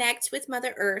to connect with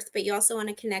Mother Earth, but you also want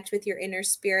to connect with your inner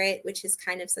spirit, which is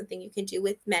kind of something you can do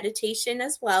with meditation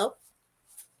as well.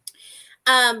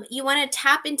 You want to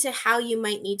tap into how you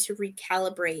might need to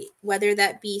recalibrate, whether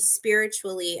that be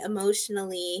spiritually,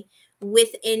 emotionally,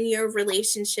 within your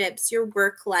relationships, your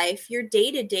work life, your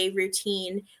day-to-day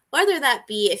routine, whether that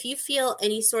be if you feel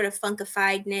any sort of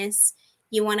funkifiedness,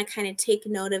 you want to kind of take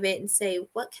note of it and say,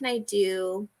 what can I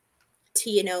do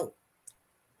to,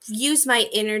 use my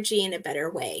energy in a better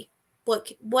way?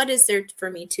 What is there for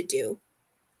me to do?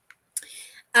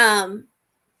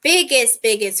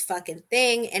 Biggest fucking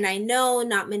thing. And I know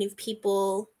not many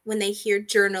people, when they hear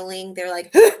journaling, they're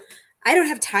like, I don't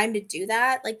have time to do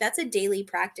that. Like, that's a daily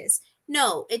practice.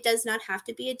 No, it does not have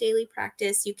to be a daily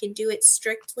practice. You can do it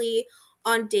strictly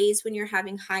on days when you're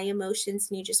having high emotions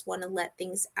and you just want to let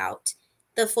things out.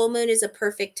 The full moon is a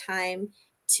perfect time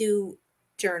to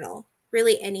journal.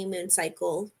 Really, any moon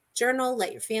cycle, journal,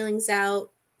 let your feelings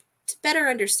out, to better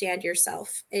understand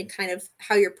yourself and kind of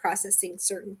how you're processing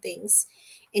certain things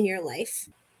in your life.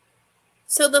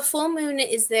 So the full moon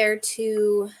is there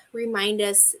to remind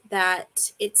us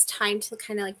that it's time to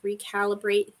kind of like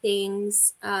recalibrate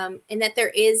things, and that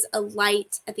there is a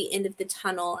light at the end of the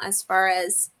tunnel as far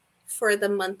as for the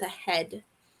month ahead,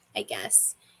 I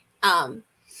guess.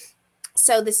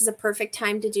 So this is a perfect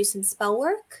time to do some spell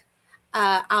work.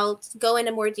 I'll go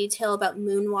into more detail about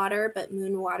moon water, but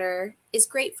moon water is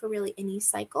great for really any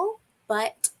cycle,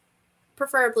 but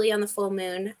preferably on the full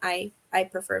moon. I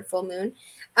prefer full moon.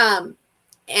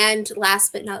 And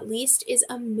last but not least is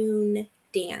a moon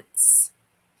dance.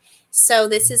 So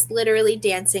this is literally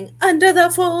dancing under the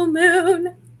full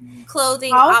moon.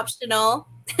 Clothing optional.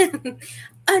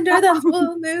 Under the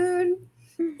full moon.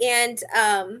 And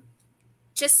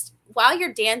just while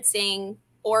you're dancing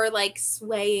or like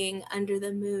swaying under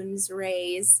the moon's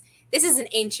rays, this is an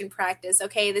ancient practice,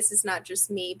 okay? This is not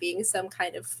just me being some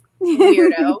kind of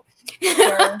weirdo.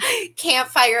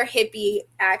 Campfire hippie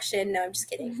action. No, I'm just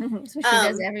kidding. So she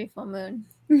does every full moon.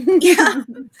 Yeah.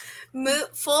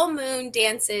 Full moon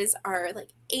dances are like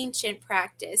ancient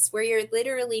practice where you're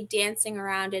literally dancing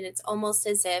around, and it's almost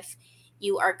as if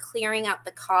you are clearing out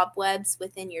the cobwebs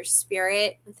within your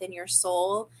spirit, within your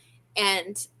soul,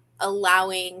 and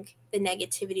allowing the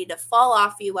negativity to fall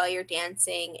off you while you're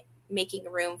dancing, making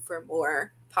room for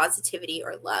more positivity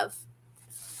or love.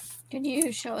 Could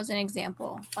you show us an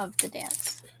example of the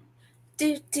dance?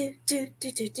 Do do do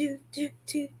do do do do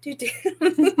do do do.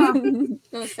 That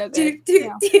was so good.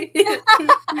 Yeah,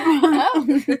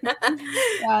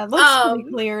 it looks pretty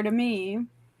clear to me.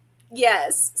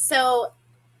 Yes. So,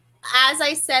 as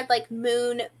I said, like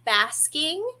moon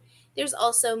basking, there's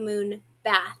also moon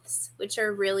baths, which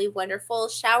are really wonderful.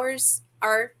 Showers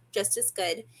are just as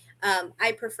good.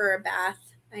 I prefer a bath.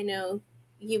 I know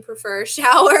you prefer a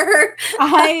shower.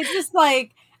 I just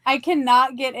like, I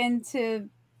cannot get into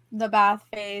the bath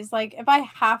phase. Like, if I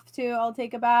have to, I'll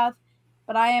take a bath,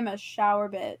 but I am a shower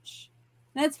bitch.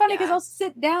 And it's funny because I'll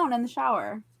sit down in the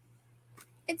shower.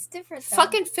 It's different though.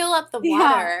 Fucking fill up the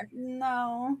water. Yeah,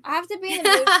 no. I have to be in the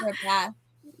mood for a bath.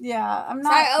 Yeah, I'm So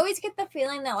not. I always get the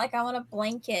feeling that like I want a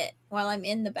blanket while I'm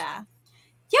in the bath.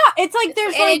 Yeah, it's like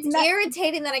there's And like it's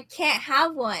irritating that I can't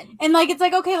have one. and like it's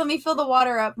like, okay, let me fill the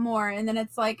water up more, and then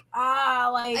it's like,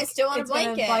 like I still want a it's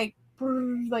gonna, blanket.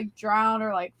 like drown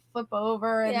or like flip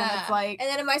over, and then it's like, and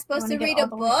then am I supposed to wanna read get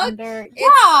a all the way book? under.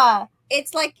 Yeah,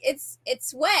 It's like it's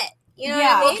wet. You know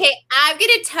Yeah. what I mean? Okay, I'm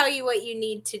gonna tell you what you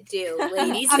need to do,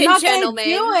 ladies I'm and not gentlemen.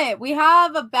 gonna do it. We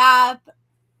have a bath.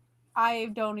 I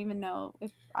don't even know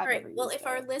if I've All right. ever Well, used if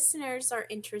our it. listeners are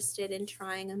interested in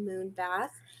trying a moon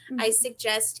bath, Mhm. I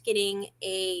suggest getting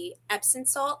a Epsom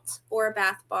salt or a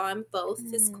bath bomb.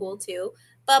 Both is cool too.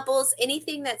 Bubbles,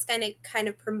 anything that's going to kind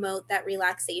of promote that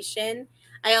relaxation.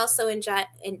 I also enjoy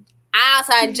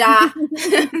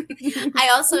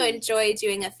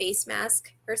doing a face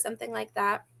mask or something like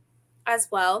that as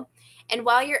well. And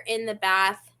while you're in the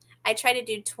bath, I try to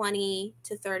do 20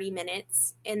 to 30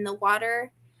 minutes in the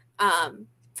water.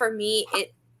 For me,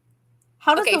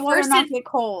 How does okay, the water first not get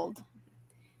cold?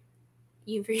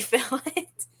 you refill it.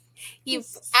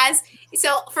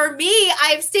 So for me,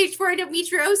 I have stage 4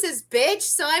 endometriosis, bitch.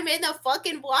 So I'm in the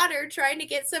fucking water trying to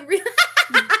get some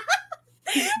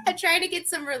I'm trying to get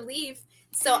some relief.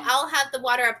 So I'll have the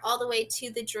water up all the way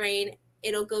to the drain.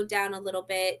 It'll go down a little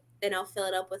bit. Then I'll fill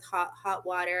it up with hot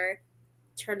water,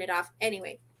 turn it off.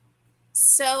 Anyway,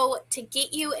 so to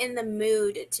get you in the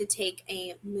mood to take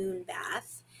a moon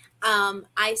bath,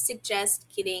 I suggest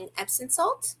getting Epsom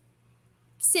salt,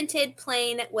 scented,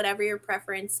 plain, whatever your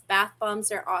preference. Bath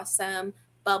bombs are awesome.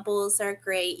 Bubbles are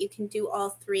great. You can do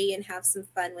all three and have some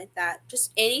fun with that.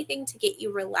 Just anything to get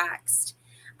you relaxed.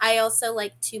 I also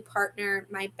like to partner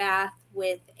my bath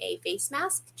with a face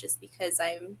mask just because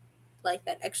I'm like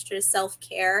that extra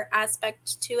self-care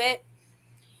aspect to it.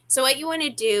 So what you want to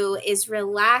do is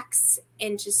relax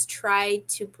and just try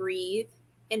to breathe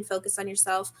and focus on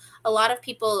yourself. A lot of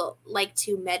people like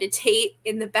to meditate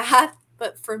in the bath,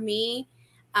 but for me,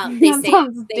 that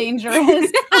sounds dangerous.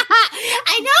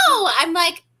 I know. I'm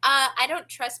like, I don't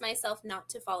trust myself not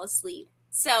to fall asleep.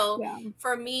 So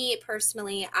for me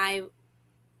personally, I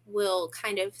will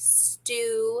kind of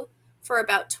stew for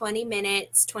about 20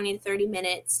 minutes, 20 to 30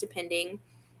 minutes, depending,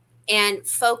 and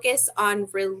focus on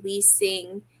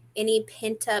releasing any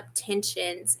pent up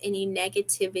tensions, any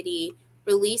negativity.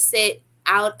 Release it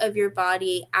out of your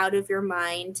body, out of your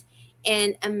mind,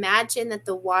 and imagine that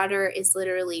the water is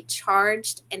literally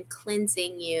charged and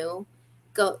cleansing you.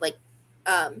 Go like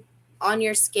on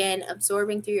your skin,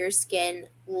 absorbing through your skin,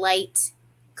 light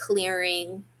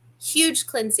clearing, huge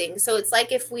cleansing. So it's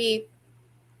like if we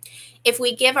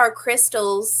give our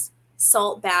crystals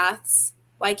salt baths,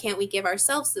 why can't we give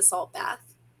ourselves the salt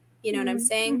bath? You know what I'm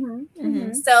saying? Mm-hmm.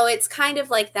 Mm-hmm. So it's kind of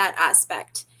like that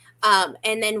aspect.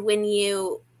 And then when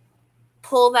you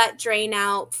pull that drain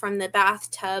out from the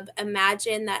bathtub,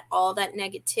 imagine that all that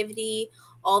negativity,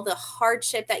 all the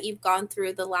hardship that you've gone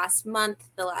through the last month,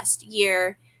 the last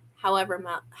year, however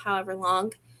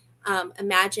long,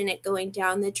 imagine it going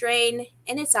down the drain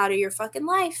and it's out of your fucking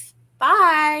life.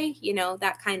 Bye. You know,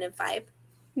 that kind of vibe.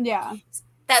 Yeah.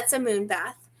 That's a moon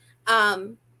bath.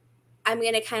 I'm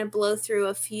going to kind of blow through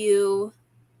a few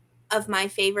of my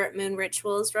favorite moon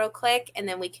rituals real quick, and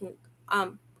then we can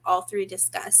all three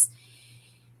discuss.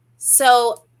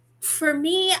 So for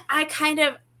me,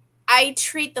 I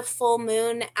treat the full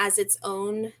moon as its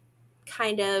own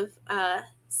kind of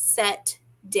set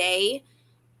day.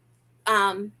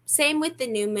 Same with the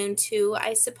new moon too,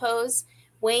 I suppose.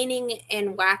 Waning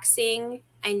and waxing,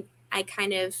 I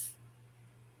kind of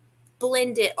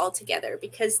blend it all together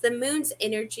because the moon's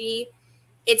energy,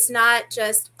 it's not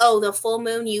just, oh, the full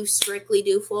moon, you strictly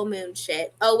do full moon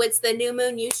shit. Oh, it's the new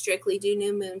moon, you strictly do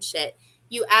new moon shit.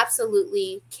 You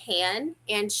absolutely can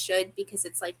and should, because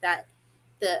it's like that,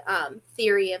 the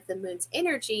theory of the moon's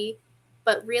energy.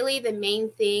 But really, the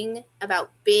main thing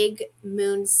about big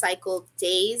moon cycle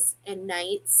days and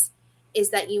nights is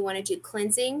that you want to do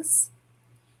cleansings,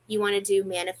 you want to do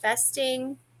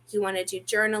manifesting, you want to do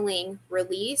journaling,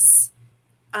 release,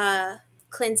 uh,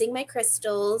 cleansing my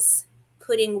crystals,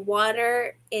 putting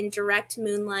water in direct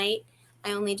moonlight.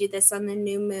 I only do this on the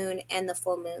new moon and the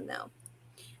full moon, though.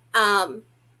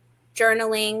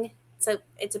 Journaling,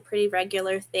 it's a pretty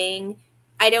regular thing.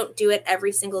 I don't do it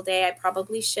every single day. I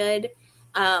probably should.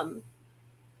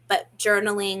 But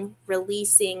journaling,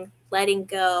 releasing, letting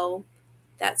go,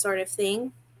 that sort of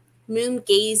thing. Moon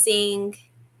gazing,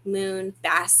 moon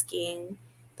basking,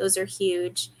 those are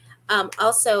huge.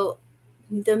 Also,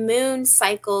 the moon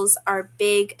cycles are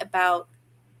big about,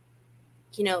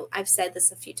 I've said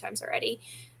this a few times already,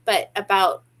 but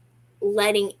about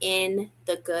letting in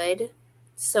the good.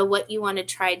 So what you want to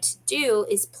try to do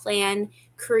is plan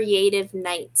creative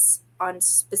nights on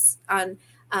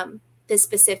the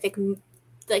specific,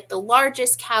 like the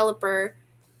largest caliber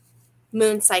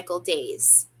moon cycle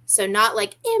days. So not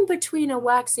like in between a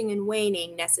waxing and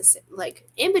waning like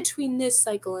in between this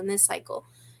cycle and this cycle.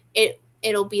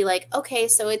 It'll be like, okay,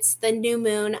 so it's the new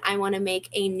moon, I want to make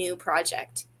a new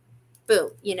project.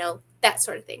 Boom, that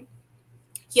sort of thing.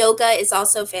 Yoga is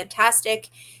also fantastic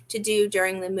to do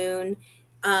during the moon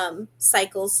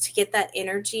cycles to get that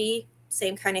energy.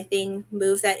 Same kind of thing,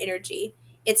 move that energy.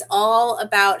 It's all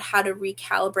about how to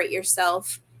recalibrate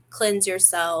yourself, cleanse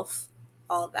yourself,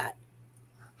 all of that.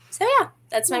 So yeah,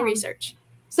 that's my research.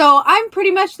 So I'm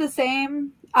pretty much the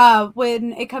same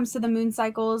when it comes to the moon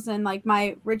cycles and like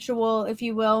my ritual, if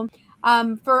you will.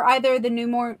 For either the new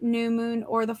moon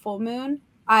or the full moon,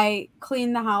 I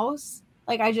clean the house.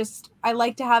 Like I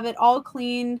like to have it all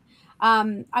cleaned.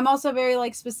 I'm also very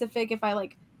like specific. If I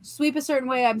like sweep a certain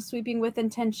way, I'm sweeping with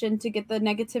intention to get the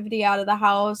negativity out of the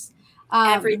house.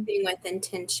 Everything with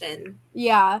intention.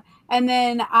 Yeah, and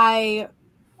then I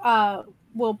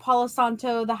will Palo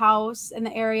Santo the house and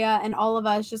the area and all of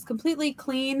us just completely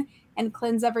clean and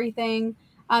cleanse everything.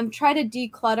 Try to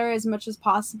declutter as much as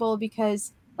possible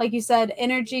because, like you said,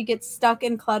 energy gets stuck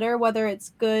in clutter, whether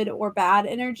it's good or bad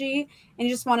energy, and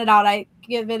you just want it out. I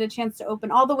give it a chance to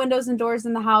open all the windows and doors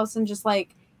in the house and just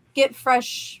like get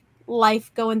fresh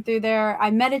life going through there.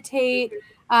 I meditate.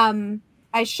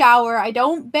 I shower. I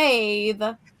don't bathe,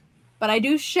 but I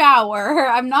do shower.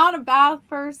 I'm not a bath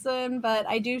person, but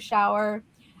I do shower.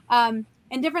 And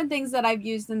different things that I've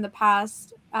used in the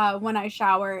past when I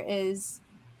shower is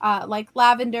like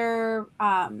lavender,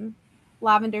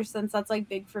 lavender scents. That's like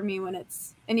big for me when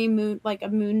it's any moon, like a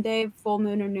moon day, full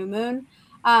moon or new moon,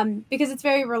 because it's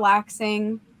very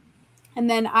relaxing. And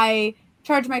then I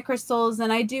charge my crystals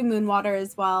and I do moon water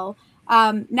as well.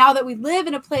 Now that we live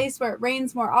in a place where it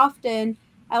rains more often,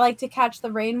 I like to catch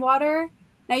the rainwater.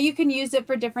 Now you can use it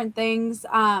for different things.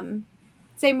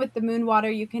 Same with the moon water.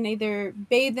 You can either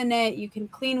bathe in it, you can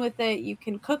clean with it, you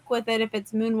can cook with it. If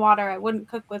it's moon water, I wouldn't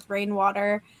cook with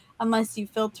rainwater unless you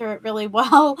filter it really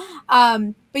well.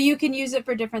 But you can use it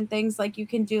for different things. Like you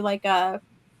can do like a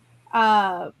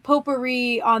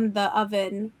potpourri on the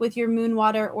oven with your moon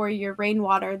water or your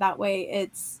rainwater. That way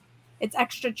it's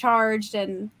extra charged,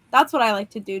 and that's what I like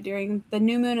to do during the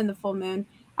new moon and the full moon.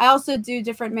 I also do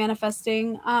different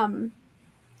manifesting.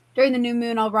 During the new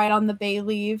moon, I'll write on the bay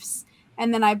leaves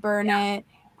and then I burn it.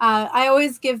 I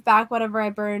always give back whatever I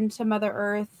burn to Mother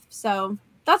Earth. So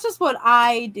that's just what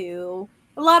I do.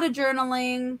 A lot of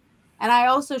journaling, and I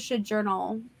also should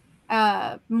journal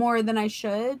more than I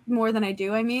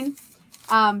do, I mean.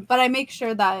 But I make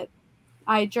sure that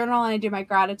I journal and I do my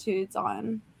gratitudes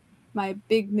on my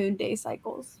big moon day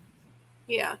cycles.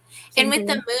 Yeah. Same and with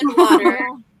thing.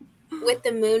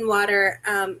 the moon water,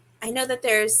 I know that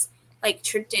there's like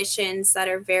traditions that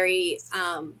are very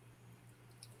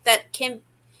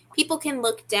people can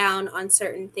look down on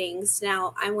certain things.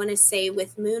 Now, I want to say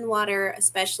with moon water,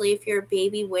 especially if you're a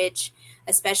baby witch,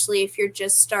 especially if you're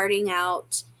just starting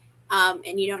out,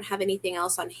 and you don't have anything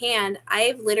else on hand,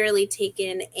 I've literally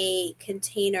taken a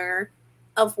container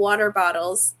of water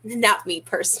bottles, not me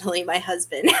personally, my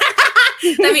husband.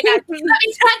 let me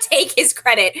not take his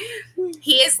credit.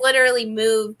 He has literally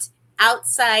moved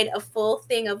outside a full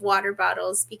thing of water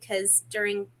bottles because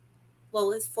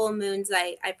with full moons,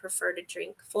 I prefer to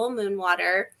drink full moon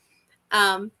water.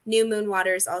 New moon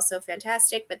water is also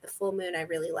fantastic, but the full moon I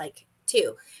really like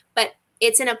too. But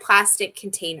it's in a plastic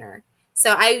container.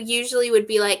 So I usually would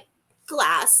be like,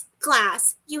 glass,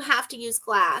 you have to use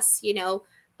glass,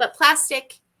 but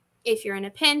plastic, if you're in a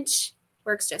pinch,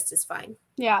 works just as fine.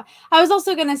 Yeah. I was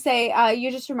also going to say,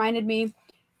 you just reminded me,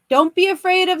 don't be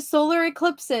afraid of solar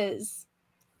eclipses.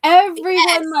 Everyone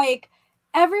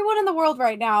in the world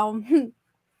right now, in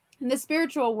the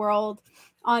spiritual world,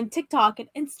 on TikTok and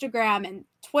Instagram and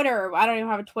Twitter, I don't even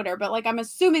have a Twitter, but I'm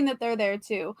assuming that they're there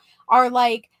too, are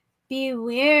be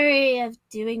wary of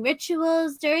doing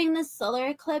rituals during the solar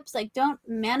eclipse. Don't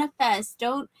manifest,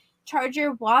 don't charge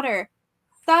your water.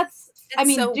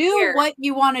 Do weird. What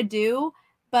you want to do,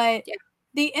 but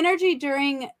the energy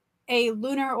during a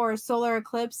lunar or a solar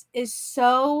eclipse is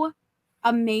so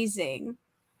amazing.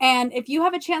 And if you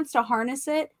have a chance to harness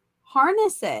it.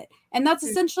 And that's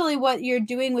essentially what you're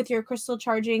doing with your crystal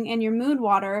charging and your moon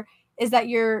water, is that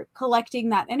you're collecting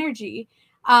that energy.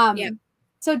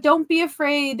 So don't be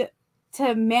afraid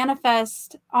to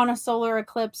manifest on a solar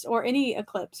eclipse, or any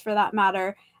eclipse for that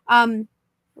matter.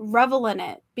 Revel in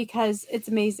it, because it's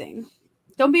amazing.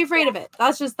 Don't be afraid of it.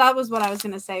 That was what I was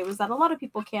going to say, was that a lot of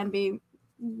people can be.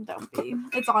 Don't be.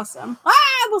 It's awesome.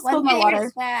 I will spill my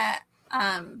water. That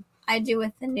I do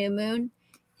with the new moon.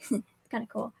 It's kind of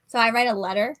cool. So I write a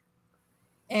letter,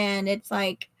 and it's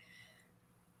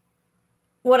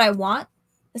what I want,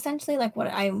 essentially,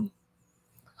 what I'm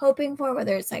hoping for,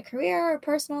 whether it's career or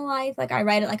personal life. I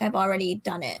write it like I've already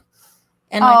done it.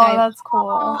 And that's cool.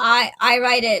 I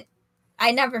write it. I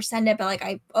never send it, but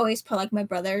I always put my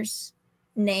brother's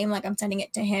name, I'm sending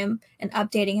it to him and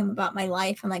updating him about my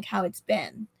life and how it's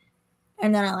been.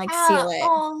 And then I seal it.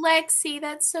 Oh, Lexi,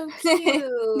 that's so cute.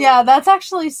 Yeah, that's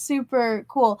actually super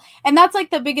cool. And that's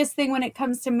the biggest thing when it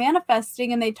comes to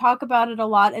manifesting, and they talk about it a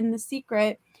lot in The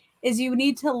Secret, is you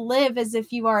need to live as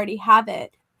if you already have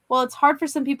it. Well, it's hard for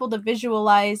some people to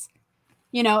visualize,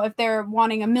 if they're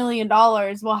wanting $1 million,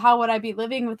 well, how would I be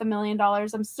living with $1 million?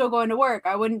 I'm still going to work.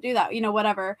 I wouldn't do that,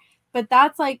 whatever. But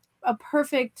that's a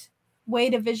perfect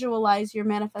way to visualize your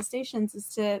manifestations, is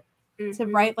to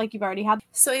write like you've already had.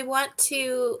 So I want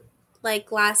to,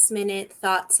 last minute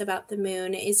thoughts about the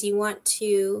moon, is you want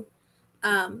to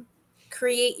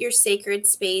create your sacred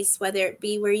space, whether it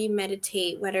be where you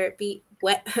meditate, whether it be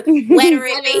whether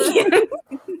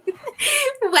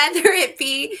it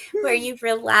be where you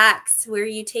relax, where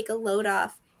you take a load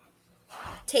off.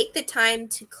 Take the time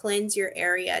to cleanse your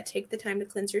area. Take the time to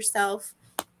cleanse yourself,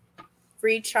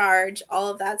 recharge, all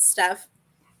of that stuff.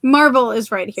 Marvel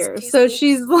is right here.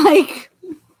 She's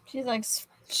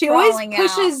she always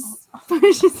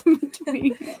pushes in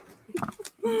between.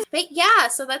 But yeah,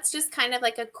 so that's just kind of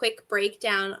a quick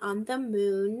breakdown on the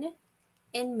moon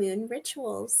and moon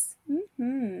rituals.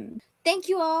 Mm-hmm. Thank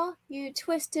you all, you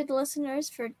twisted listeners,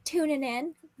 for tuning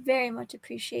in. Very much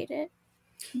appreciated.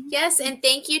 Yes, and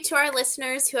thank you to our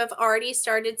listeners who have already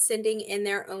started sending in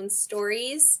their own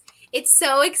stories. It's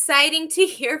so exciting to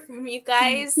hear from you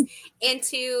guys and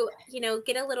to,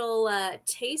 get a little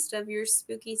taste of your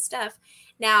spooky stuff.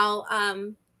 Now,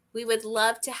 we would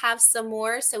love to have some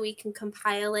more so we can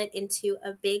compile it into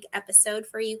a big episode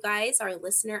for you guys, our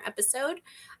listener episode.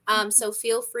 So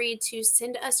feel free to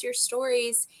send us your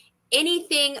stories,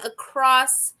 anything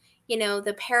across,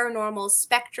 the paranormal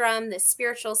spectrum, the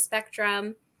spiritual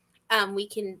spectrum. We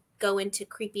can go into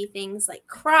creepy things like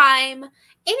crime,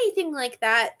 anything like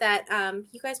that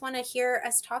you guys want to hear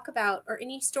us talk about, or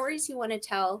any stories you want to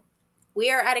tell.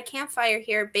 We are at a campfire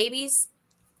here, babies.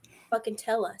 Fucking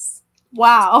tell us.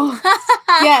 Wow.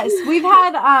 Yes, we've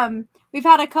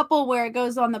had a couple where it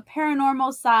goes on the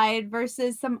paranormal side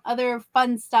versus some other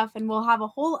fun stuff, and we'll have a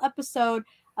whole episode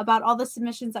about all the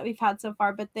submissions that we've had so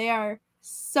far, but they are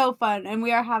so fun and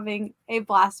we are having a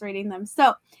blast reading them.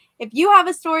 So if you have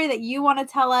a story that you want to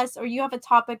tell us, or you have a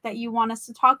topic that you want us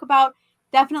to talk about,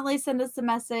 definitely send us a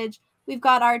message. We've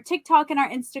got our TikTok and our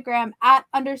Instagram at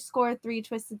 _3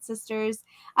 Twisted Sisters.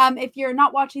 If you're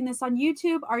not watching this on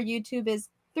YouTube, our YouTube is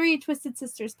 3 Twisted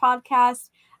Sisters Podcast.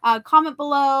 Comment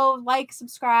below,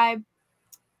 subscribe,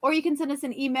 or you can send us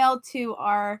an email to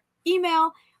our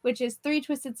email, which is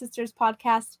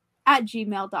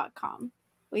 3twistedsisterspodcast@gmail.com.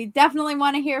 We definitely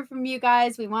want to hear from you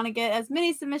guys. We want to get as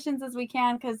many submissions as we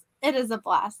can, because it is a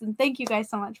blast. And thank you guys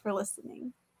so much for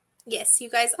listening. Yes, you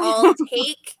guys all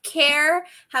take care.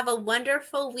 Have a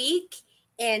wonderful week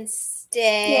and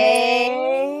stay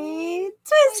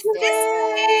Twisted.